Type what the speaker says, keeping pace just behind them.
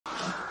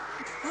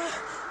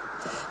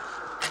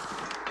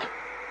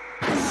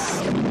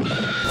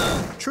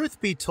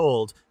Truth be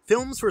told,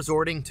 films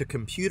resorting to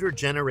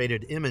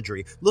computer-generated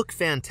imagery look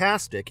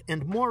fantastic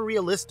and more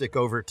realistic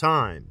over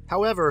time.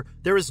 However,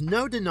 there is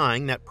no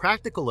denying that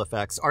practical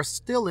effects are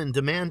still in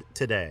demand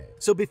today.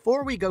 So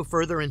before we go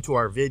further into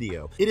our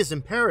video, it is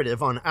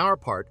imperative on our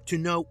part to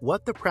know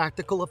what the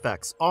practical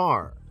effects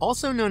are.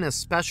 Also known as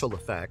special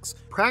effects,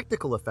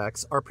 practical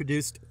effects are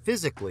produced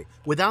physically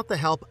without the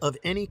help of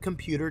any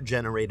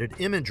computer-generated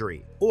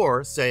imagery,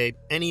 or, say,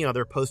 any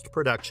other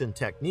post-production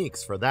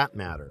techniques for that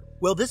matter.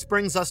 Well, this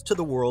brings us to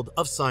the world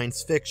of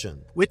science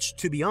fiction, which,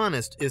 to be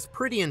honest, is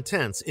pretty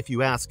intense if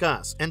you ask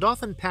us, and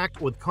often packed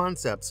with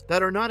concepts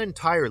that are not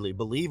entirely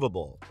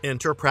believable.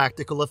 Enter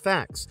practical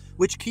effects,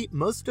 which keep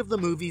most of the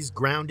movies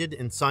grounded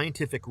in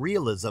scientific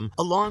realism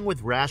along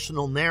with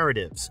rational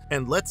narratives.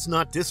 And let's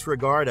not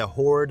disregard a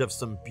horde of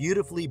some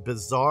beautifully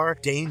bizarre,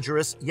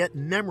 dangerous, yet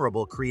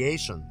memorable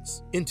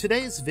creations. In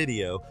today's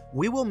video,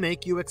 we will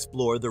make you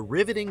explore the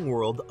riveting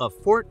world of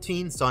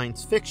 14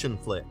 science fiction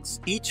flicks,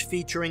 each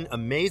featuring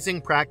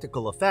amazing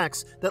practical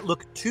effects that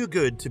look too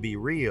good to be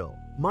real.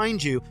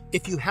 Mind you,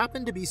 if you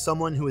happen to be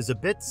someone who is a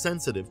bit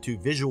sensitive to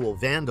visual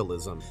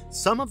vandalism,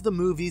 some of the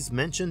movies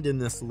mentioned in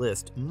this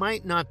list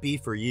might not be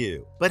for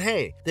you. But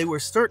hey, they were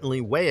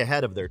certainly way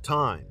ahead of their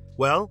time.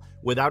 Well,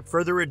 without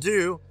further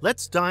ado,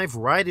 let's dive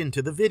right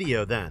into the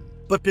video then.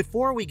 But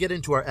before we get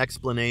into our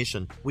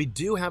explanation, we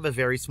do have a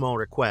very small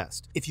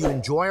request. If you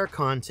enjoy our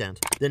content,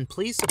 then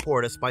please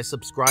support us by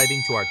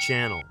subscribing to our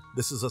channel.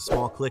 This is a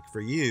small click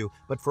for you,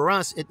 but for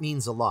us it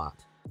means a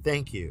lot.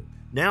 Thank you.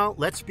 Now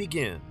let's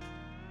begin.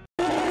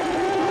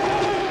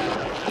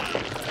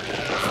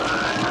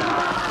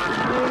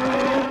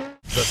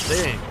 The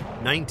Thing,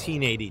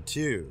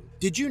 1982.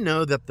 Did you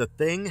know that The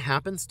Thing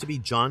happens to be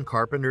John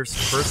Carpenter's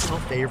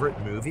personal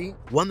favorite movie?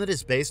 One that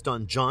is based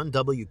on John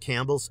W.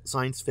 Campbell's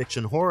science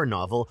fiction horror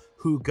novel,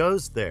 Who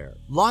Goes There?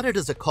 Lauded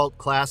as a cult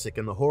classic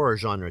in the horror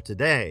genre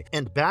today,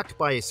 and backed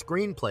by a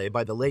screenplay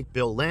by the late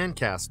Bill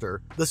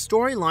Lancaster, the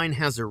storyline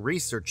has a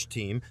research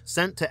team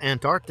sent to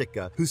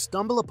Antarctica who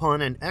stumble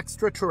upon an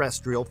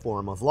extraterrestrial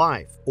form of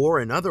life, or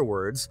in other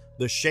words,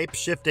 the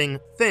shape-shifting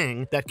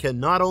thing that can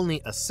not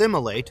only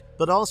assimilate,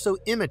 but also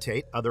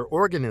imitate other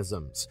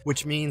organisms,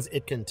 which means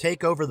it can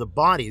take over the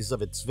bodies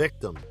of its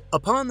victim.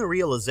 Upon the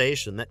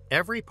realization that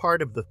every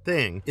part of the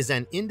thing is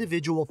an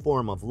individual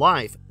form of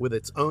life with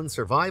its own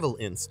survival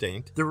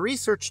instinct, the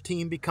research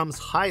team becomes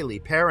highly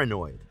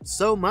paranoid.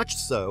 So much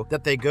so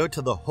that they go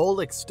to the whole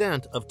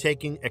extent of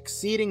taking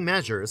exceeding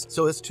measures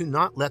so as to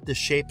not let the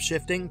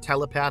shape-shifting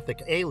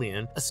telepathic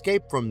alien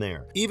escape from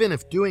there, even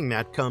if doing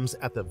that comes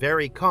at the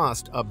very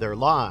cost of their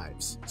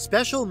lives.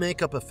 Special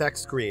makeup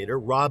effects creator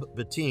Rob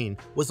Bottin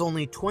was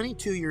only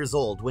 22 years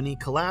old when he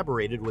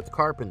collaborated with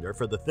Carpenter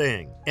for The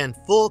Thing, and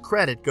full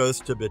credit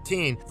goes to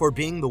Bottin for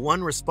being the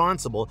one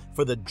responsible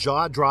for the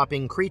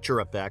jaw-dropping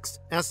creature effects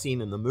as seen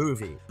in the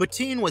movie.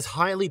 Bottin was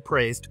highly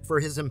praised for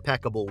his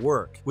impeccable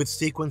work, with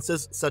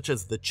sequences such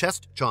as the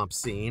chest chomp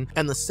scene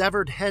and the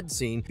severed head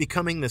scene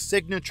becoming the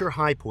signature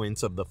high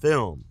points of the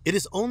film. It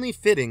is only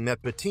fitting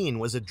that Bottin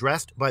was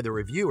addressed by the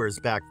reviewers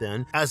back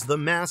then as the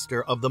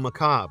master of the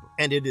macabre,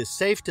 and it is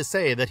safe to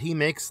say that he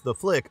makes the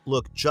flick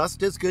look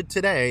just as good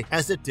today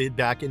as it did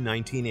back in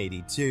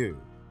 1982.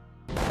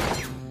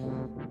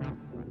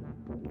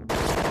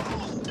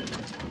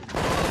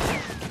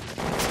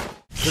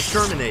 The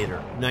Terminator,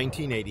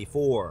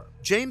 1984.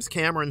 James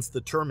Cameron's The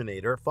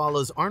Terminator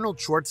follows Arnold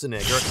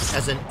Schwarzenegger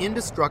as an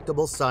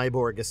indestructible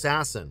cyborg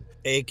assassin,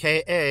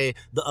 aka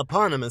the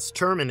eponymous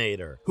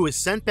Terminator, who is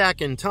sent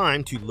back in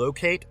time to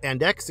locate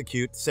and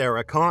execute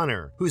Sarah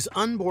Connor, whose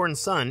unborn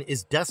son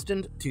is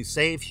destined to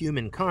save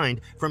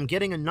humankind from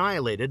getting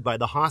annihilated by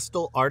the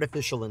hostile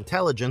artificial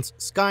intelligence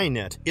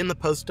Skynet in the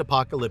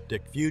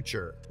post-apocalyptic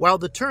future. While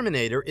The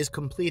Terminator is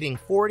completing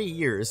 40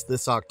 years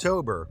this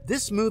October,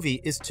 this movie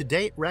is to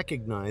date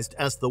recognized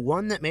as the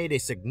one that made a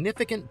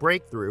significant breakthrough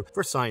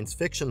for science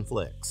fiction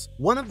flicks.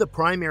 One of the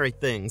primary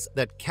things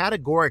that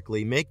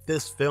categorically make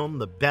this film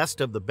the best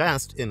of the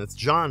best in its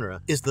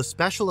genre is the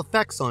special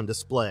effects on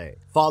display,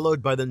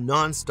 followed by the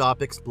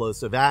non-stop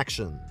explosive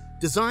action.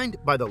 Designed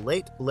by the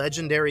late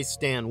legendary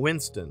Stan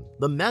Winston,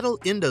 the metal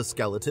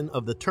endoskeleton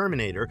of the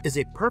Terminator is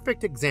a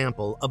perfect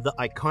example of the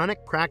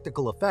iconic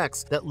practical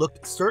effects that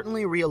looked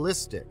certainly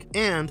realistic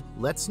and,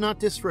 let's not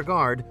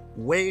disregard,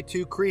 way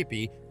too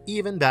creepy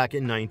even back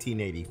in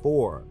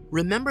 1984.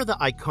 Remember the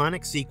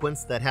iconic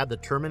sequence that had the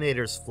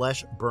Terminator's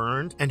flesh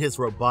burned and his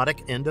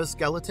robotic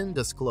endoskeleton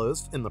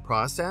disclosed in the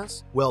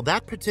process? Well,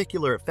 that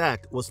particular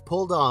effect was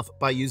pulled off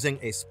by using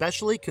a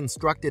specially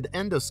constructed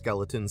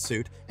endoskeleton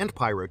suit and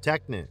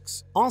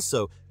pyrotechnics.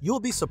 Also, you'll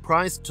be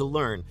surprised to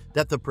learn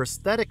that the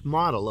prosthetic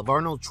model of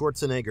Arnold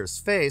Schwarzenegger's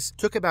face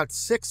took about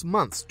 6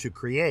 months to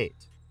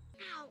create.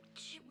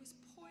 Ouch, it was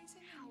poison.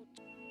 Ouch.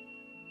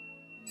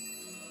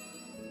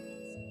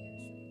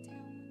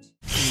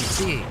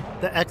 E.T.,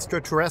 The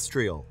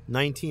Extraterrestrial,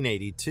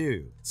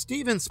 1982.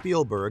 Steven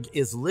Spielberg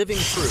is living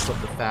proof of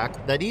the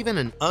fact that even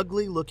an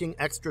ugly-looking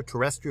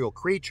extraterrestrial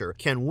creature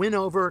can win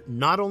over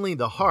not only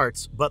the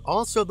hearts, but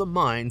also the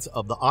minds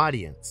of the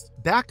audience.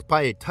 Backed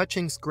by a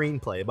touching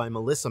screenplay by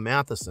Melissa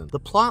Matheson, the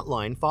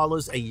plotline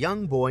follows a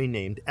young boy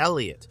named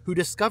Elliot, who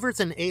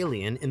discovers an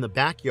alien in the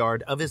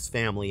backyard of his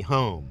family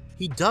home.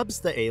 He dubs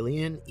the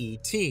alien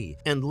E.T.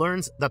 and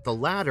learns that the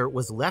latter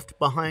was left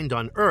behind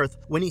on Earth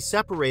when he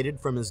separated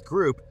from his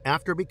group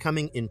after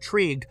becoming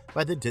intrigued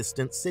by the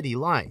distant city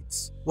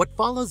lights. What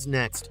follows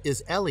next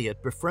is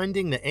Elliot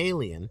befriending the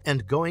alien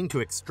and going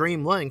to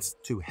extreme lengths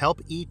to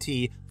help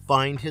E.T.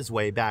 find his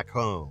way back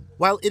home.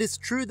 While it is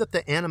true that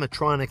the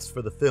animatronics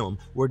for the film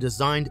were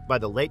designed by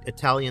the late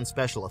Italian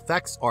special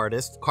effects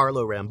artist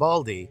Carlo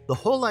Rambaldi, the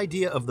whole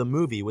idea of the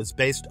movie was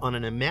based on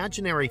an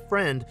imaginary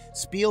friend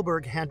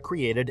Spielberg had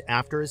created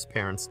after his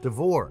parents'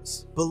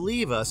 divorce.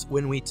 Believe us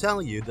when we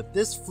tell you that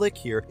this flick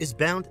here is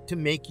bound to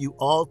make you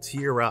all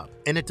tear up,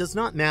 and it does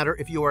not matter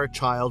if you are a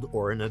child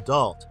or an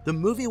adult. The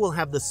movie will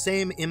have the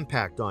same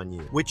impact on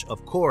you, which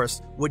of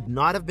course would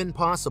not have been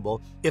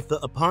possible if the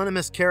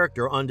eponymous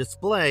character on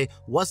display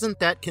wasn't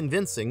that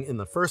convincing in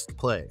the first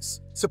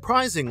place.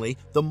 Surprisingly,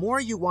 the more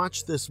you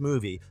watch this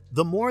movie,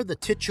 the more the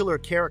titular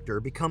character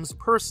becomes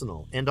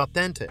personal and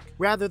authentic,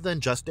 rather than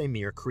just a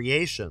mere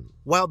creation.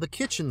 While the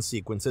kitchen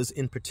sequences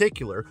in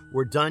particular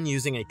were done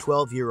using a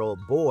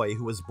 12-year-old boy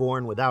who was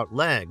born without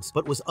legs,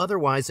 but was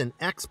otherwise an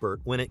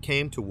expert when it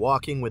came to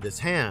walking with his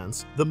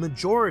hands, the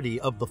majority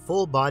of the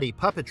full-body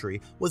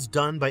puppetry was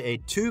done by a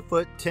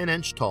 2-foot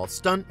 10-inch tall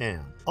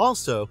stuntman.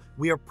 Also,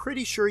 we are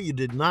pretty sure you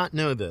did not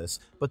know this,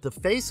 but the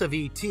face of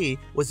E.T.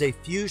 was a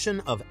fusion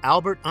of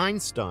Albert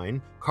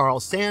Einstein, Carl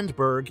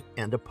Sandburg,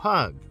 and a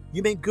pug.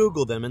 You may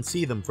Google them and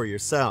see them for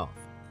yourself.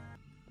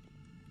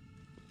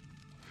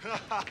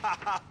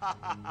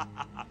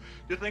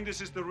 You think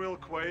this is the real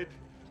Quaid?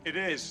 It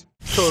is.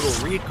 Total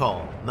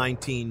Recall,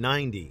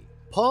 1990.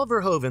 Paul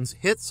Verhoeven's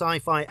hit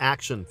sci-fi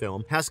action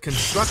film has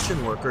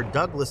construction worker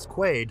Douglas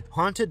Quaid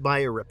haunted by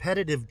a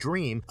repetitive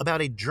dream about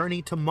a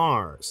journey to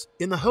Mars.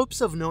 In the hopes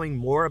of knowing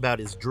more about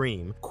his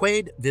dream,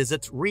 Quaid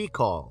visits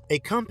Recall, a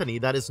company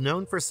that is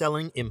known for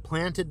selling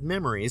implanted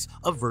memories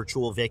of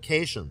virtual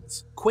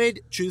vacations.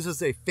 Quaid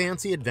chooses a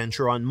fancy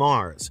adventure on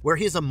Mars, where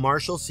he is a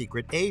Marshal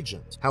secret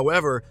agent.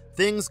 However,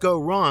 things go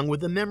wrong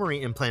with the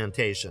memory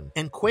implantation,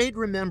 and Quaid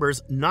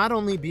remembers not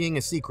only being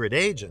a secret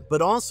agent,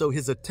 but also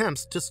his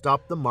attempts to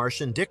stop the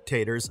Martian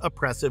dictator's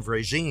oppressive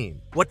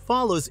regime. What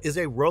follows is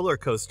a roller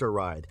coaster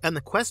ride, and the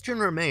question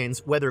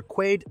remains whether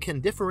Quaid can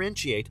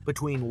differentiate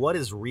between what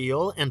is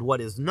real and what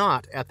is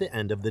not at the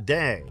end of the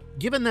day.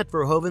 Given that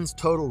Verhoeven's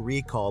Total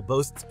Recall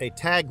boasts a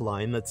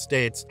tagline that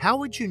states, "How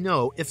would you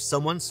know if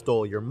someone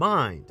stole your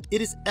mind?"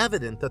 it is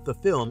evident that the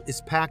film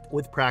is packed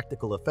with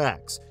practical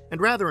effects,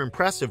 and rather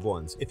impressive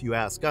ones, if you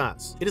ask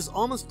us. It is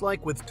almost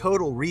like with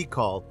Total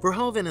Recall,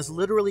 Verhoeven has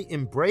literally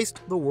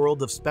embraced the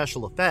world of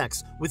special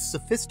effects with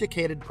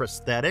sophisticated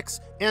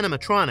prosthetics,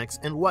 animatronics,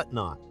 and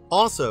whatnot.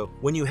 Also,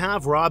 when you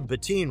have Rob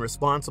Bottin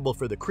responsible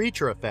for the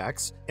creature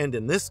effects, and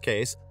in this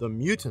case, the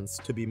mutants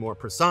to be more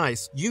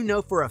precise, you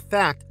know for a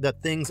fact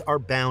that things are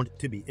bound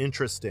to be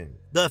interesting.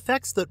 The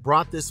effects that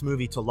brought this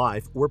movie to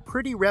life were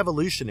pretty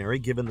revolutionary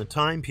given the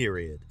time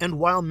period, and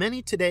while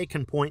many today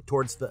can point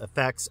towards the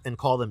effects and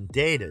call them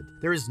dated,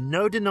 there is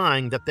no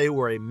denying that they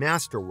were a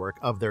masterwork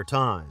of their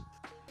time.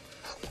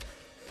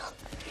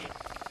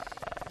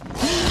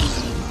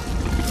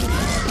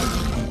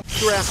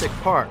 Jurassic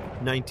Park,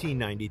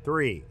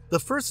 1993. The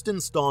first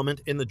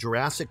installment in the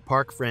Jurassic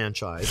Park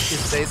franchise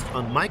is based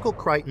on Michael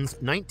Crichton's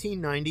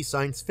 1990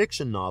 science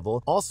fiction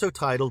novel, also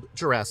titled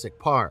Jurassic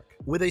Park.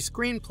 With a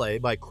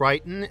screenplay by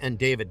Crichton and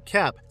David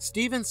Koepp,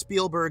 Steven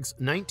Spielberg's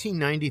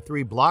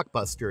 1993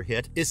 blockbuster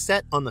hit is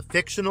set on the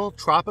fictional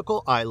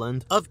tropical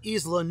island of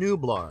Isla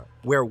Nublar,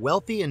 where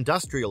wealthy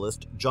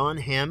industrialist John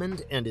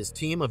Hammond and his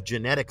team of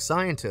genetic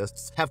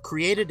scientists have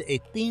created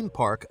a theme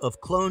park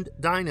of cloned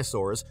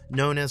dinosaurs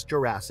known as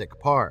Jurassic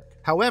Park.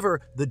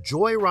 However, the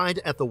joyride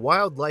at the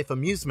wildlife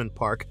amusement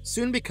park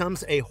soon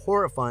becomes a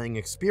horrifying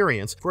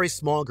experience for a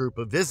small group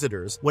of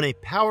visitors when a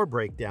power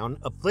breakdown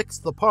afflicts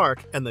the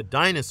park and the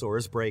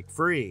dinosaurs break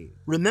free.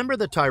 Remember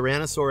the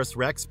Tyrannosaurus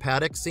Rex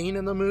paddock scene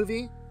in the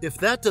movie? If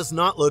that does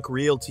not look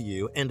real to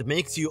you and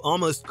makes you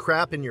almost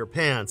crap in your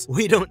pants,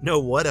 we don't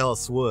know what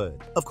else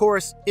would. Of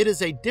course, it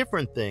is a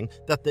different thing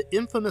that the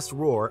infamous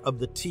roar of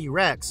the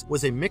T-Rex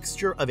was a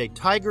mixture of a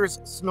tiger's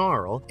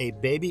snarl, a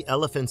baby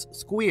elephant's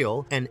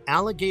squeal, an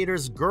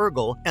alligator's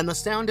gurgle, and the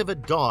sound of a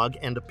dog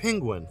and a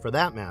penguin, for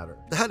that matter.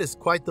 That is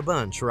quite the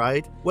bunch,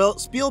 right? Well,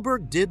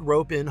 Spielberg did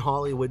rope in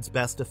Hollywood's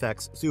best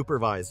effects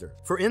supervisor.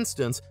 For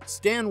instance,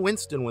 Stan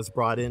Winston was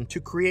brought in to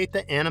to create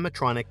the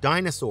animatronic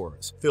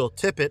dinosaurs. Phil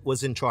Tippett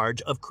was in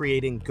charge of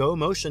creating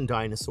go-motion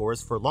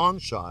dinosaurs for long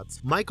shots.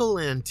 Michael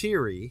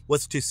Lantieri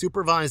was to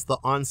supervise the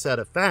on-set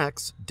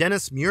effects.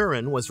 Dennis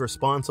Murin was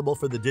responsible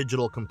for the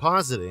digital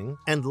compositing.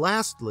 And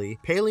lastly,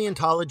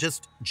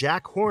 paleontologist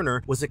Jack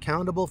Horner was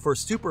accountable for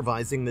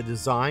supervising the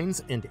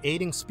designs and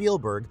aiding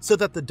Spielberg so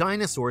that the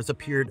dinosaurs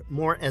appeared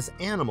more as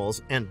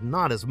animals and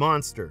not as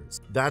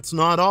monsters. That's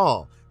not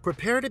all.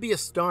 Prepare to be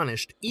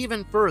astonished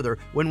even further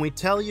when we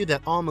tell you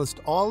that almost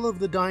all of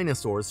the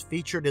dinosaurs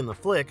featured in the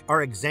flick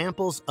are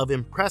examples of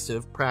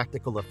impressive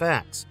practical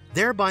effects,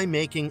 thereby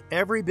making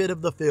every bit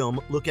of the film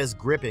look as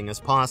gripping as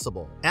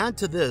possible. Add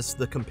to this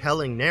the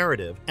compelling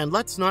narrative, and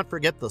let's not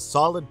forget the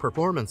solid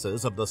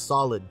performances of the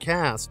solid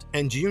cast,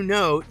 and you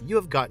know you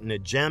have gotten a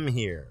gem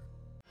here.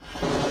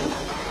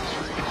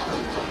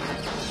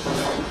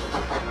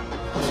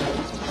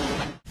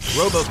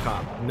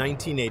 RoboCop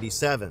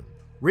 1987.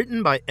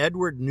 Written by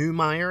Edward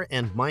Neumeier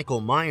and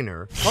Michael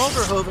Miner, Paul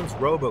Verhoeven's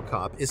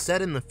RoboCop is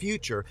set in the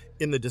future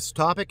in the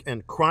dystopic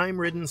and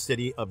crime-ridden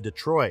city of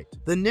Detroit.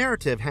 The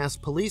narrative has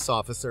police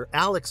officer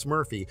Alex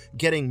Murphy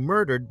getting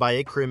murdered by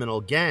a criminal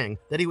gang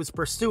that he was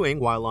pursuing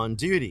while on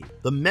duty.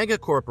 The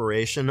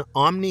megacorporation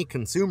Omni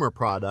Consumer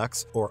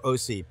Products, or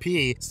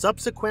OCP,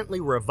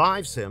 subsequently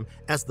revives him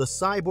as the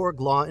cyborg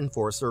law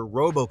enforcer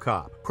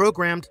RoboCop,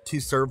 programmed to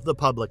serve the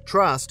public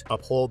trust,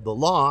 uphold the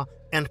law,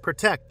 and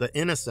protect the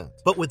innocent.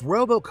 But with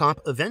RoboCop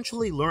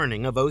eventually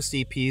learning of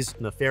OCP's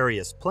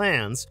nefarious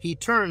plans, he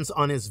turns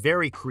on his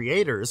very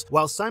creators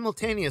while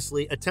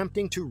simultaneously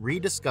attempting to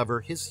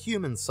rediscover his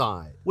human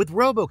side. With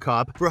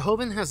RoboCop,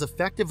 Verhoeven has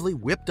effectively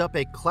whipped up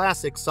a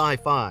classic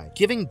sci-fi,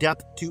 giving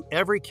depth to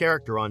every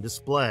character on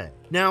display.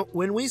 Now,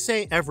 when we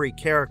say every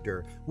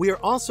character, we are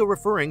also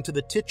referring to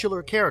the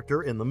titular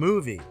character in the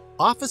movie.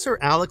 Officer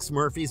Alex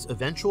Murphy's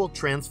eventual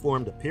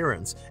transformed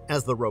appearance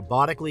as the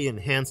robotically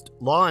enhanced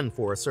law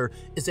enforcer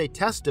is a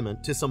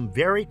testament to some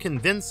very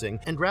convincing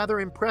and rather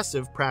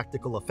impressive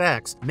practical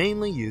effects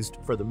mainly used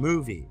for the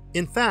movie.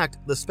 In fact,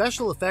 the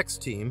special effects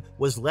team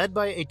was led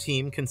by a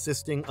team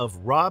consisting of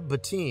Rob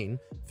Bottin,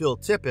 Phil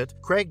Tippett,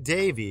 Craig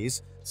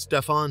Davies,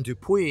 Stéphane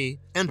Dupuis,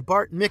 and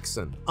Bart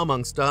Mixon,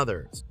 amongst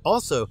others.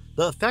 Also,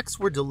 the effects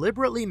were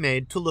deliberately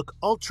made to look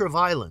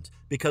ultra-violent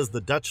because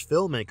the Dutch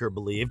filmmaker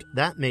believed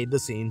that made the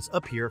scenes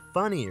appear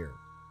funnier.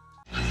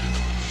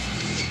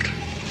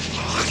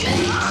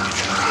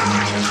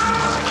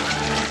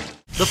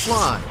 The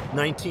Fly,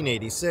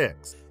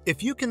 1986.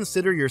 If you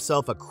consider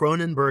yourself a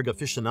Cronenberg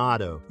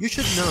aficionado, you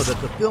should know that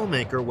the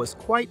filmmaker was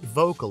quite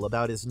vocal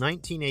about his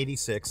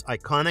 1986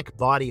 iconic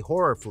body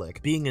horror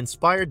flick being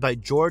inspired by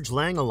George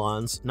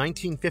Langeland's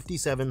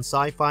 1957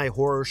 sci-fi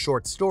horror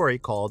short story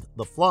called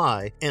The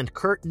Fly and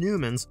Kurt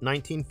Newman's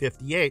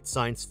 1958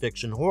 science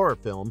fiction horror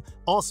film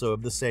also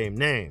of the same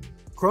name.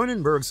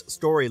 Cronenberg's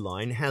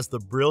storyline has the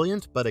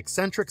brilliant but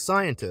eccentric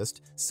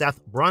scientist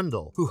Seth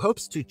Brundle, who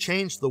hopes to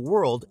change the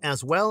world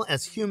as well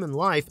as human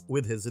life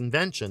with his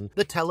invention,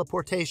 the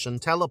teleportation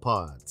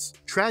telepods.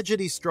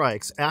 Tragedy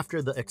strikes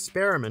after the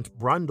experiment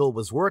Brundle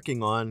was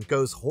working on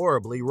goes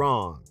horribly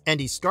wrong, and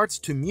he starts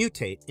to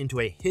mutate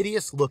into a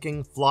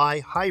hideous-looking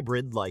fly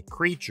hybrid-like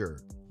creature.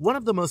 One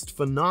of the most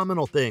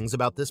phenomenal things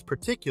about this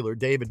particular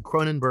David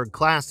Cronenberg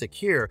classic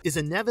here is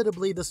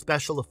inevitably the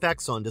special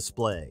effects on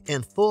display,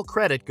 and full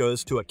credit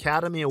goes to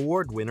Academy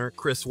Award winner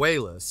Chris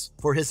Walas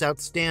for his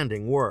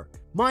outstanding work.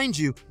 Mind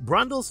you,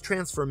 Brundle's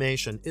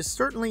transformation is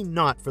certainly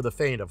not for the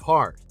faint of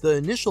heart. The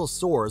initial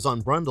sores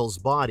on Brundle's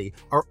body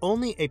are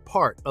only a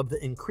part of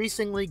the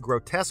increasingly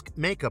grotesque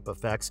makeup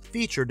effects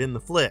featured in the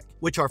flick,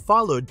 which are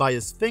followed by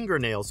his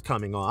fingernails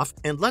coming off,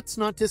 and let's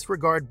not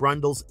disregard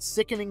Brundle's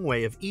sickening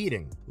way of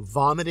eating,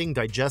 vomiting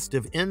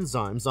digestive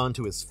enzymes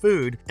onto his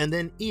food and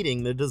then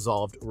eating the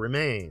dissolved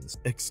remains.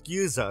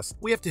 Excuse us,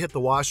 we have to hit the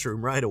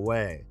washroom right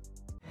away.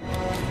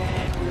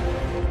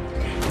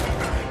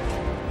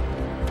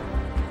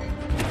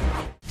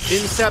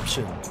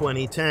 Inception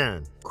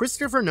 2010.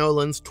 Christopher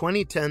Nolan's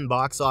 2010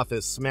 box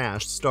office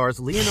smash stars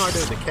Leonardo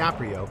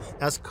DiCaprio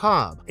as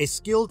Cobb, a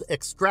skilled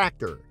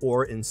extractor,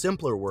 or in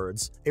simpler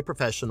words, a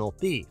professional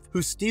thief,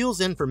 who steals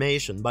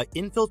information by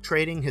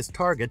infiltrating his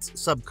target's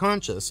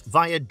subconscious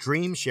via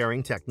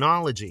dream-sharing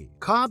technology.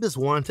 Cobb is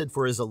wanted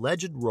for his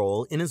alleged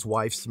role in his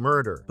wife's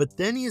murder, but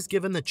then he is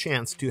given the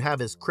chance to have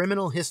his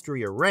criminal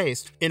history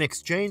erased in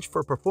exchange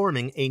for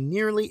performing a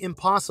nearly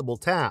impossible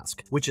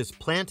task, which is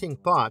planting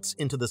thoughts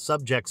into the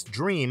subject's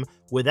dream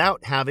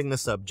without having the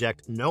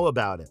subject know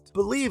about it.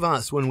 Believe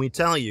us when we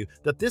tell you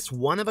that this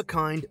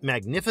one-of-a-kind,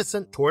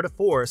 magnificent tour de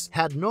force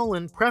had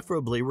Nolan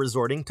preferably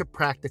resorting to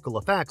practical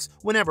effects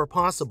whenever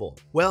possible.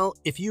 Well,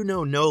 if you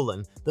know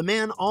Nolan, the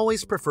man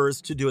always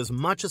prefers to do as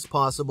much as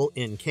possible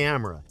in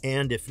camera,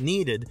 and if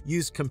needed,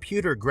 use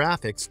computer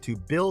graphics to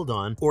build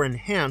on or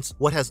enhance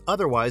what has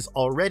otherwise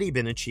already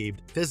been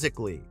achieved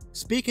physically.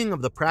 Speaking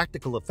of the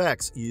practical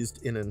effects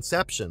used in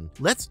Inception,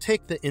 let's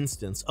take the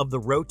instance of the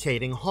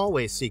rotating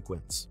hallway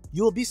sequence.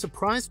 you will be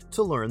surprised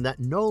to learn that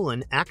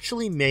Nolan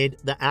actually made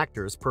the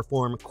actors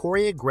perform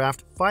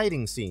choreographed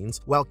fighting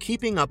scenes while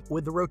keeping up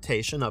with the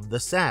rotation of the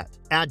set.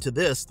 Add to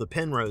this the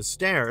Penrose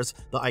Stairs,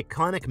 the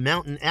iconic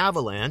mountain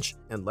avalanche,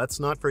 and let's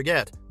not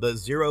forget the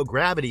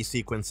zero-gravity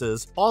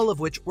sequences, all of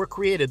which were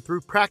created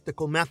through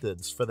practical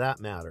methods for that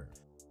matter.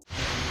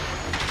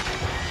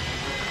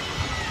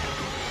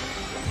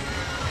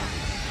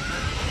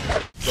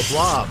 The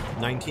Blob,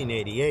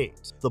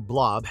 1988. The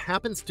Blob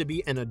happens to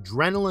be an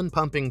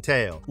adrenaline-pumping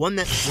tale, one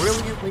that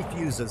brilliantly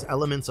fuses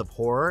elements of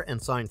horror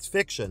and science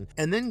fiction,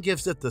 and then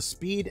gives it the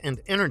speed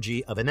and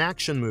energy of an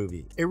action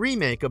movie. A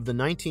remake of the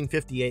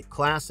 1958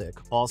 classic,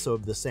 also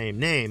of the same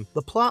name,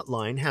 the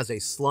plotline has a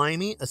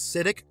slimy,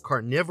 acidic,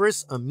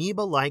 carnivorous,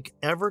 amoeba-like,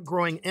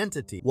 ever-growing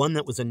entity, one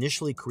that was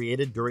initially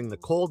created during the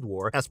Cold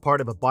War as part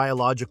of a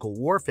biological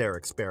warfare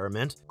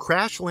experiment,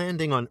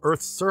 crash-landing on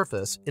Earth's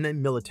surface in a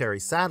military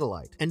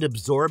satellite, and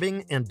absorbing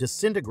and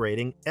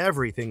disintegrating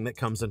everything that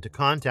comes into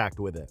contact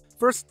with it.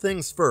 First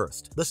things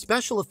first, the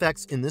special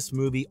effects in this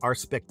movie are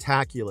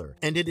spectacular,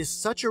 and it is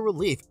such a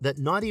relief that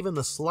not even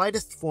the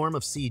slightest form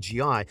of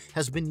CGI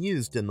has been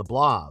used in The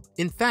Blob.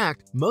 In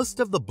fact, most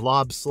of the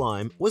Blob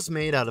slime was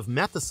made out of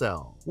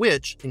Methocel,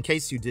 which, in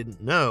case you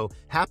didn't know,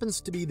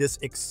 happens to be this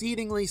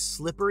exceedingly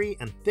slippery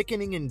and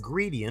thickening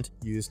ingredient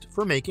used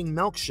for making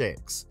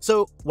milkshakes.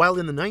 So, while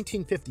in the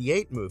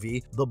 1958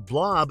 movie, the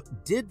Blob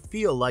did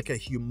feel like a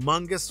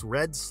humongous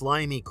red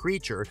slimy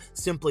creature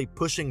simply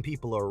pushing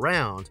people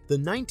around, the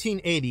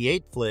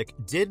 1988 flick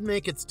did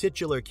make its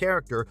titular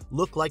character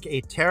look like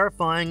a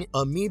terrifying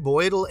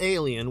amoeboidal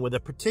alien with a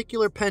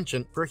particular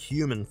penchant for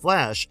human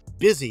flesh,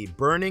 busy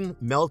burning,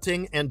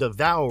 melting, and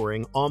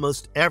devouring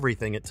almost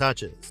everything it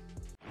touches.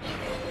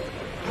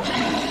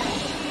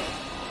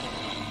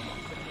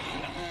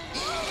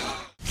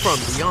 From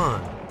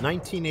Beyond,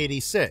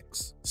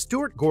 1986.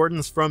 Stuart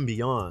Gordon's From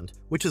Beyond,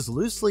 which is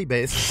loosely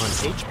based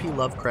on H.P.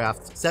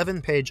 Lovecraft's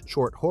 7-page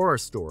short horror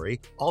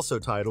story, also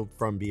titled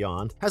From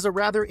Beyond, has a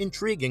rather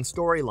intriguing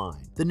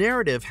storyline. The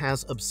narrative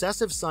has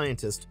obsessive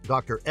scientist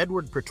Dr.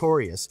 Edward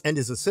Pretorius and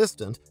his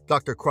assistant,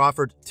 Dr.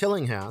 Crawford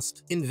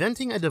Tillinghast,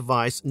 inventing a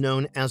device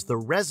known as the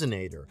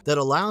Resonator that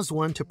allows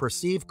one to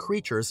perceive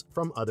creatures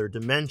from other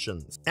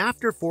dimensions.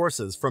 After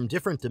forces from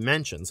different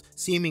dimensions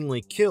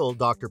seemingly kill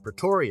Dr.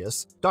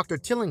 Pretorius, Dr.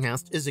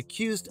 Tillinghast is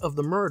accused of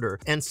the murder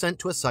and sent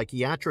to a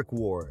psychiatric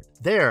ward.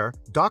 There,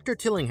 Dr.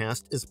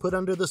 Tillinghast is put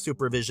under the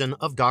supervision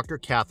of Dr.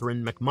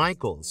 Catherine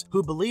McMichaels,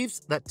 who believes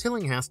that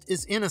Tillinghast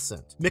is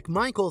innocent.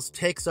 McMichaels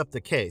takes up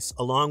the case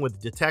along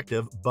with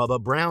Detective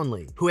Bubba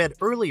Brownlee, who had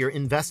earlier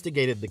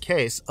investigated the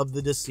case of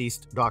the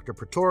deceased Dr.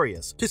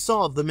 Pretorius, to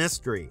solve the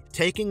mystery,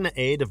 taking the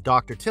aid of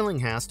Dr.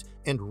 Tillinghast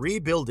and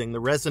rebuilding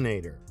the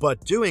Resonator.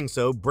 But doing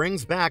so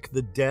brings back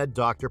the dead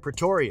Dr.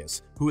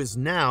 Pretorius, who is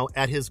now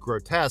at his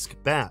grotesque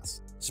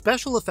best.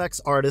 Special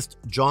effects artist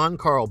John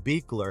Carl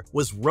Buechler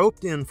was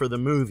roped in for the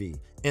movie,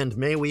 and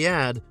may we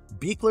add,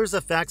 Buechler's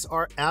effects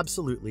are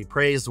absolutely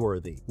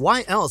praiseworthy.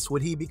 Why else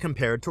would he be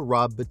compared to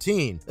Rob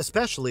Bottin,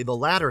 especially the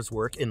latter's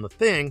work in The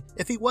Thing,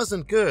 if he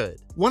wasn't good?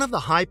 One of the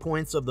high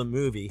points of the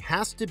movie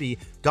has to be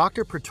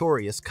Dr.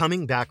 Pretorius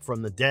coming back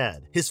from the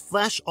dead, his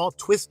flesh all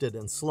twisted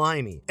and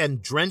slimy,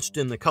 and drenched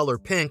in the color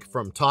pink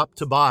from top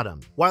to bottom.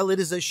 While it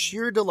is a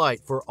sheer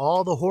delight for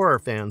all the horror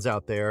fans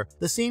out there,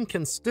 the scene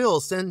can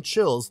still send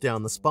chills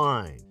down the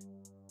spine.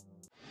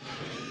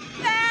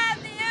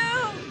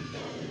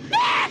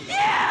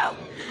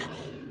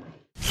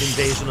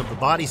 Invasion of the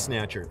Body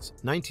Snatchers,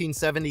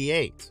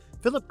 1978.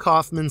 Philip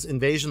Kaufman's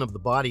Invasion of the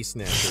Body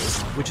Snatchers,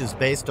 which is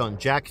based on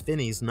Jack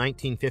Finney's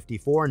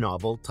 1954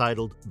 novel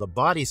titled The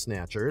Body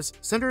Snatchers,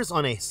 centers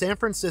on a San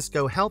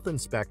Francisco health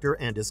inspector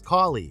and his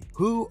colleague,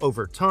 who,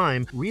 over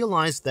time,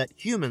 realize that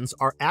humans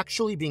are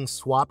actually being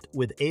swapped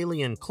with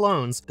alien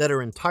clones that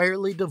are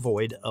entirely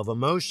devoid of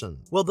emotion.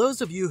 Well,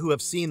 those of you who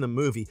have seen the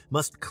movie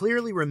must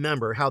clearly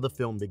remember how the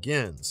film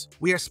begins.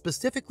 We are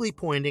specifically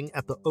pointing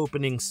at the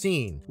opening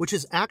scene, which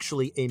is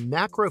actually a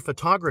macro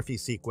photography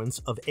sequence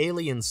of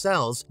alien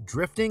cells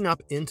drifting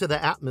up into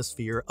the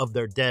atmosphere of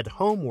their dead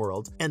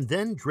homeworld and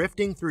then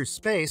drifting through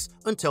space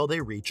until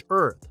they reach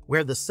Earth,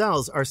 where the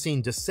cells are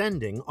seen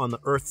descending on the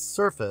Earth's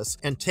surface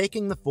and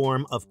taking the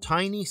form of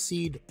tiny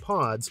seed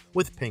pods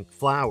with pink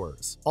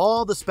flowers.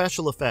 All the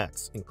special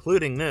effects,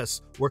 including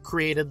this, were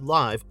created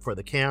live for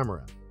the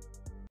camera. –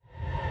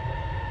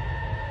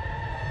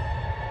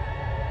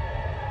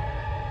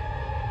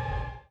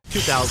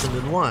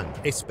 2001,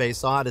 A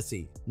Space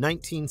Odyssey,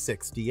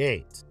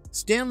 1968.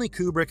 Stanley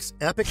Kubrick's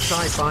epic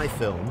sci-fi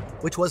film,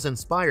 which was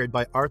inspired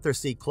by Arthur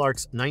C.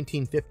 Clarke's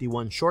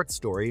 1951 short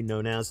story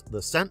known as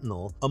The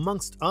Sentinel,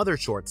 amongst other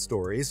short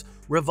stories,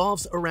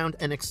 revolves around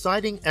an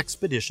exciting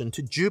expedition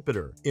to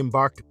Jupiter,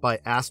 embarked by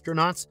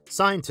astronauts,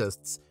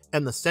 scientists,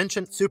 and the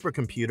sentient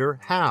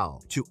supercomputer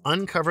HAL to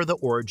uncover the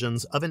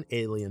origins of an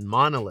alien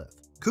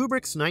monolith.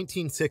 Kubrick's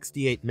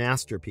 1968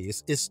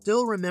 masterpiece is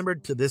still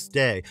remembered to this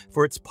day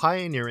for its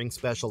pioneering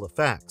special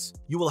effects.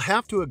 You will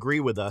have to agree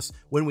with us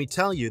when we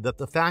tell you that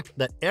the fact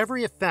that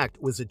every effect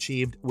was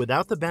achieved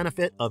without the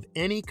benefit of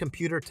any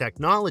computer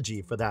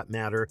technology for that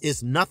matter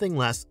is nothing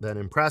less than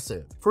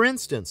impressive. For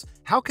instance,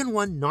 how can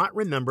one not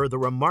remember the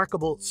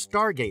remarkable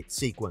Stargate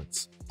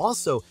sequence?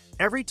 Also,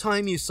 every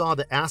time you saw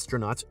the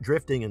astronauts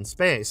drifting in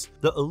space,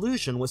 the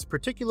illusion was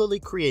particularly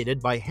created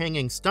by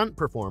hanging stunt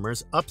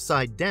performers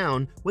upside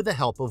down with the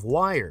help of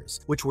wires,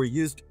 which were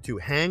used to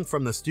hang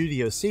from the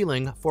studio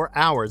ceiling for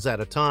hours at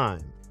a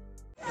time.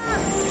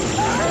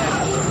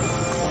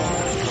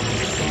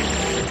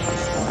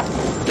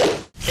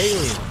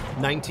 Alien,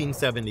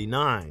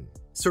 1979.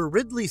 Sir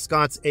Ridley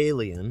Scott's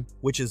Alien,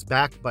 which is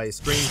backed by a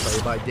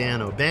screenplay by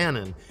Dan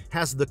O'Bannon,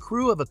 has the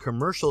crew of a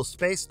commercial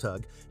space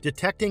tug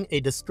detecting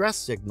a distress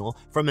signal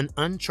from an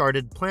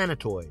uncharted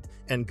planetoid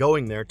and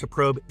going there to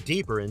probe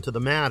deeper into the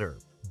matter.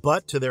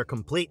 But to their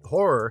complete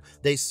horror,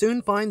 they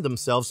soon find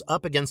themselves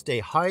up against a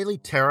highly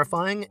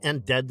terrifying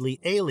and deadly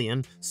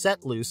alien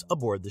set loose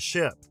aboard the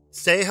ship.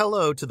 Say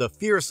hello to the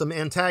fearsome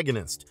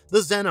antagonist, the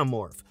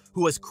Xenomorph,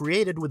 who was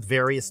created with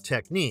various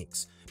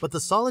techniques. But the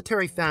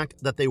solitary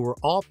fact that they were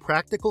all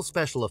practical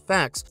special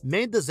effects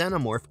made the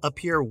Xenomorph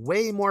appear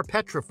way more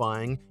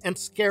petrifying and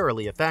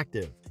scarily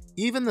effective.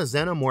 Even the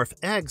Xenomorph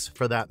eggs,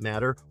 for that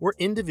matter, were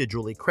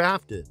individually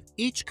crafted,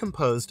 each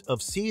composed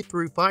of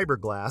see-through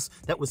fiberglass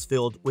that was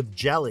filled with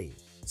jelly.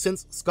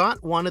 Since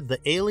Scott wanted the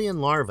alien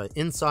larva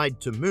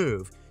inside to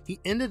move, he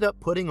ended up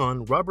putting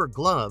on rubber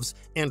gloves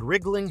and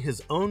wriggling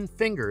his own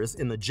fingers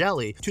in the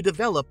jelly to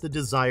develop the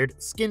desired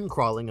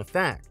skin-crawling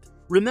effect.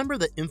 Remember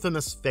the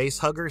infamous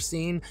facehugger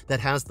scene that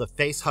has the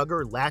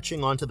facehugger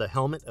latching onto the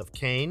helmet of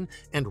Kane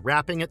and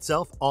wrapping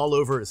itself all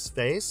over his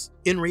face?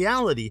 In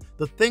reality,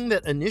 the thing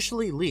that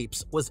initially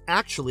leaps was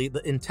actually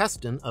the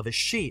intestine of a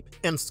sheep,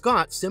 and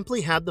Scott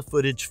simply had the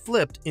footage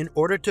flipped in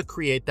order to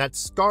create that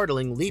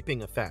startling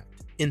leaping effect.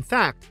 In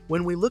fact,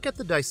 when we look at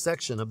the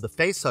dissection of the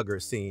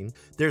facehugger scene,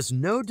 there's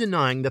no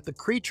denying that the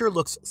creature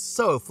looks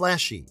so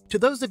fleshy. To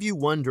those of you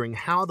wondering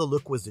how the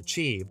look was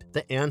achieved,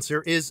 the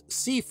answer is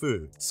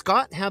seafood.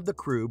 Scott had the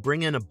crew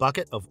bring in a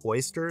bucket of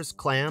oysters,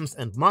 clams,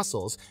 and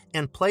mussels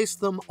and place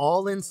them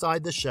all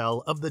inside the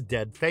shell of the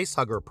dead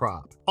facehugger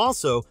prop.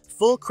 Also,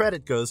 full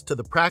credit goes to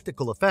the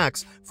practical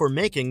effects for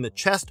making the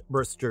chest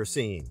burster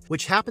scene,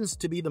 which happens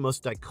to be the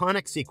most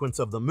iconic sequence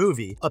of the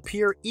movie,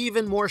 appear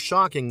even more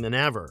shocking than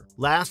ever.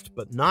 Last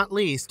but not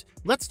least,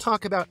 let's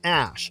talk about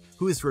Ash,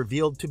 who is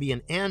revealed to be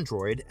an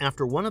android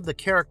after one of the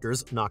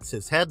characters knocks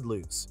his head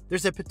loose.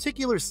 There's a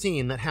particular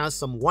scene that has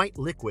some white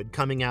liquid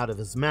coming out of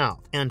his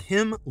mouth, and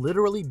him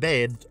literally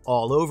bathed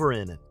all over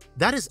in it.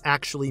 That is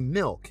actually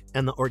milk,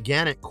 and the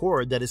organic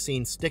cord that is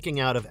seen sticking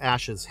out of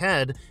Ash's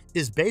head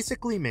is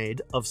basically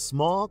made of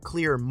small,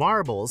 clear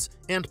marbles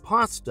and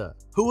pasta.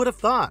 Who would have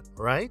thought,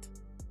 right?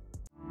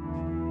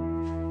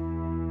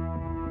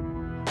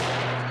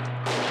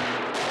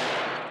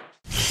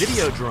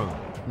 Videodrome,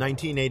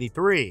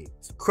 1983.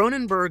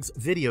 Cronenberg's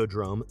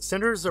Videodrome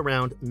centers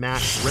around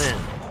Max Wren,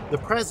 the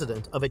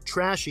president of a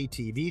trashy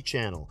TV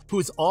channel, who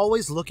is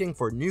always looking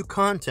for new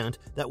content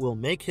that will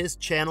make his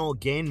channel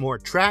gain more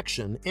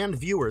traction and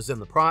viewers in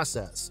the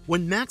process.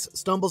 When Max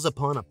stumbles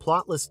upon a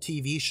plotless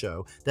TV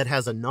show that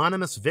has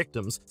anonymous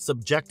victims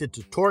subjected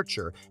to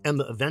torture and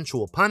the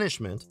eventual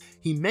punishment,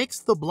 he makes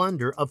the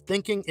blunder of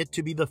thinking it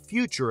to be the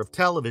future of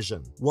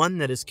television, one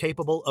that is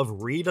capable of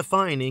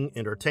redefining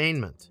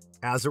entertainment.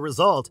 As a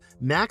result,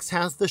 Max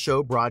has the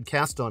show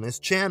broadcast on his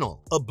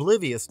channel,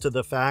 oblivious to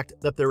the fact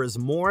that there is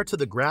more to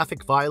the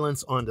graphic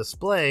violence on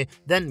display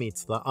than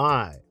meets the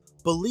eye.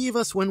 Believe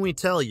us when we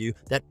tell you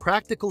that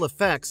practical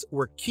effects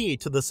were key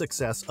to the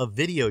success of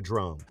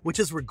Videodrome, which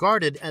is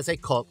regarded as a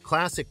cult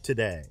classic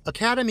today.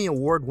 Academy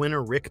Award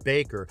winner Rick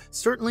Baker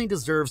certainly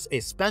deserves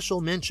a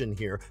special mention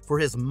here for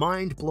his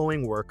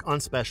mind-blowing work on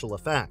special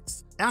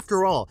effects.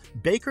 After all,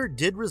 Baker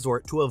did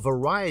resort to a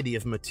variety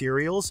of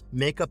materials,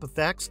 makeup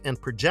effects,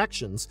 and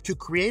projections to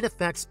create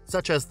effects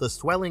such as the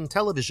swelling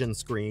television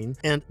screen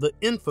and the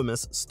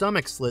infamous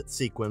stomach slit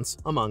sequence,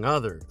 among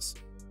others.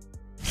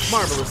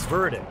 Marvelous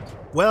verdict.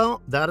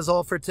 Well, that is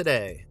all for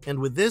today, and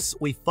with this,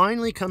 we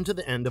finally come to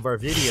the end of our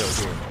video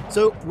here.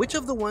 So, which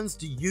of the ones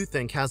do you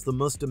think has the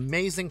most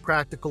amazing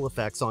practical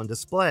effects on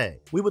display?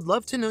 We would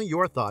love to know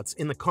your thoughts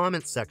in the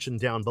comments section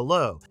down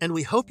below, and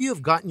we hope you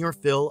have gotten your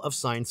fill of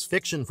science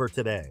fiction for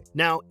today.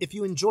 Now, if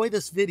you enjoy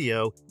this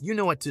video, you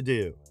know what to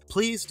do.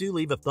 Please do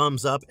leave a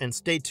thumbs up and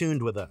stay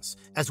tuned with us,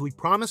 as we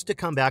promise to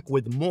come back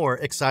with more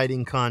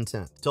exciting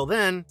content. Till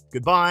then,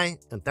 goodbye,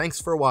 and thanks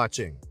for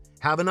watching.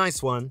 Have a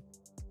nice one.